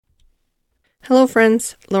Hello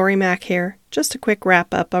friends, Lori Mack here. Just a quick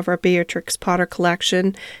wrap-up of our Beatrix Potter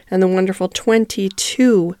collection and the wonderful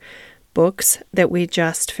 22 books that we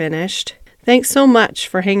just finished. Thanks so much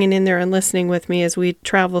for hanging in there and listening with me as we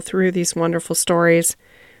travel through these wonderful stories.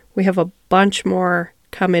 We have a bunch more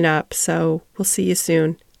coming up, so we'll see you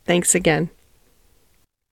soon. Thanks again.